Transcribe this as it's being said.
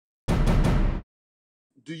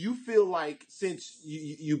Do you feel like since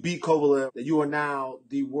you beat Kovalev that you are now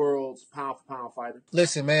the world's pound-for-pound fighter?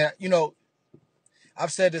 Listen, man,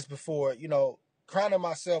 I've said this before, crowning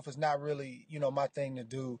myself is not really, my thing to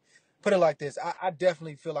do. Put it like this. I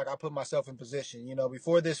definitely feel like I put myself in position.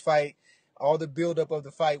 Before this fight, all the buildup of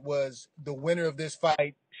the fight was the winner of this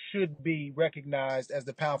fight should be recognized as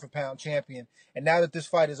the pound-for-pound champion. And now that this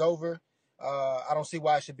fight is over, I don't see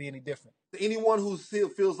why it should be any different. Anyone who still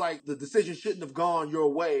feels like the decision shouldn't have gone your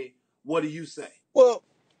way, what do you say? Well,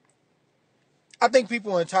 I think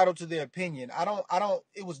people are entitled to their opinion.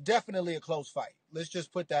 It was definitely a close fight. Let's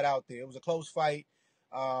just put that out there. It was a close fight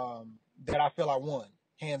that I feel I won,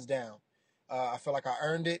 hands down. I felt like I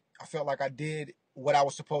earned it. I felt like I did what I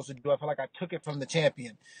was supposed to do. I felt like I took it from the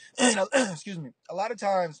champion. Excuse me. A lot of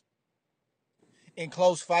times in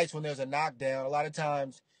close fights when there's a knockdown, a lot of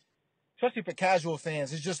times, especially for casual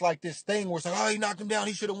fans, it's just like this thing where it's like, oh, he knocked him down,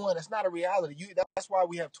 he should have won. That's not a reality. That's why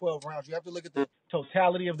we have 12 rounds. You have to look at the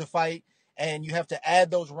totality of the fight, and you have to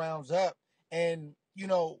add those rounds up. And,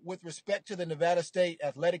 with respect to the Nevada State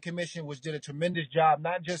Athletic Commission, which did a tremendous job,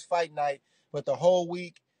 not just fight night, but the whole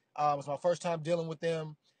week. It was my first time dealing with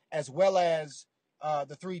them, as well as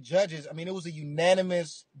the three judges. I mean, it was a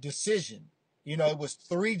unanimous decision. It was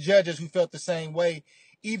three judges who felt the same way,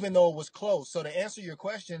 even though it was close. So to answer your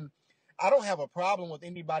question, I don't have a problem with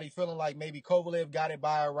anybody feeling like maybe Kovalev got it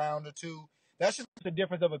by a round or two. That's just a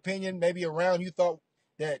difference of opinion. Maybe a round you thought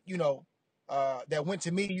that, that went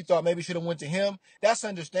to me, you thought maybe should have went to him. That's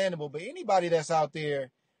understandable. But anybody that's out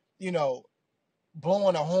there,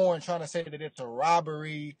 blowing a horn trying to say that it's a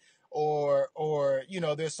robbery or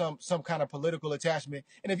there's some kind of political attachment.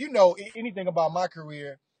 And if you know anything about my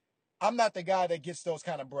career, I'm not the guy that gets those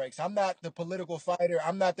kind of breaks. I'm not the political fighter.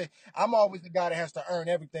 I'm always the guy that has to earn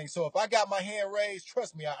everything. So if I got my hand raised,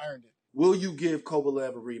 trust me, I earned it. Will you give Kovalev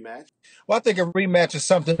a rematch? Well, I think a rematch is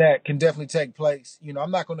something that can definitely take place. I'm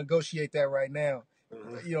not going to negotiate that right now,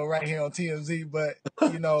 right here on TMZ. But,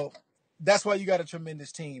 that's why you got a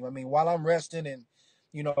tremendous team. I mean, while I'm resting and,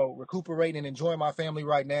 recuperating and enjoying my family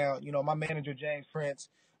right now, my manager, James Prince,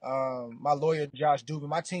 my lawyer, Josh Dubin,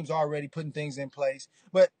 my team's already putting things in place.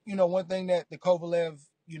 But, one thing that the Kovalev,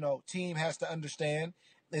 team has to understand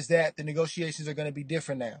is that the negotiations are going to be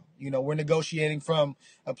different now. We're negotiating from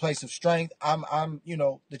a place of strength. I'm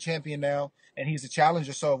the champion now, and he's the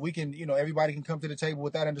challenger. So if we can, everybody can come to the table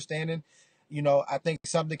with that understanding, I think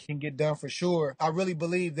something can get done for sure. I really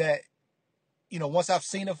believe that, once I've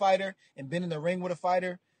seen a fighter and been in the ring with a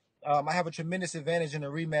fighter, I have a tremendous advantage in a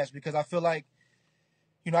rematch because I feel like,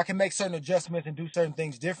 I can make certain adjustments and do certain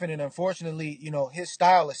things different. And unfortunately, his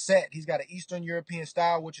style is set. He's got an Eastern European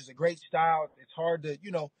style, which is a great style. It's hard to,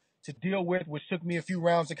 to deal with, which took me a few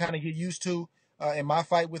rounds to kind of get used to in my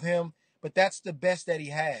fight with him. But that's the best that he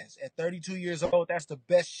has. At 32 years old, that's the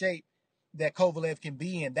best shape that Kovalev can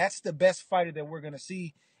be in. That's the best fighter that we're going to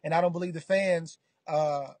see. And I don't believe the fans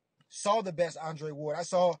saw the best Andre Ward.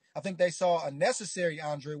 I think they saw a necessary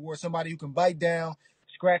Andre Ward, somebody who can bite down,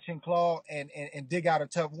 scratch and claw, and dig out a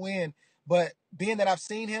tough win. But being that I've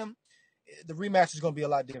seen him, the rematch is going to be a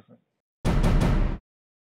lot different.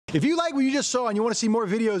 If you like what you just saw and you want to see more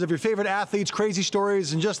videos of your favorite athletes, crazy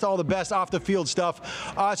stories, and just all the best off-the-field stuff,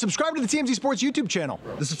 subscribe to the TMZ Sports YouTube channel.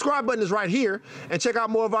 The subscribe button is right here, and check out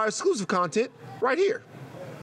more of our exclusive content right here.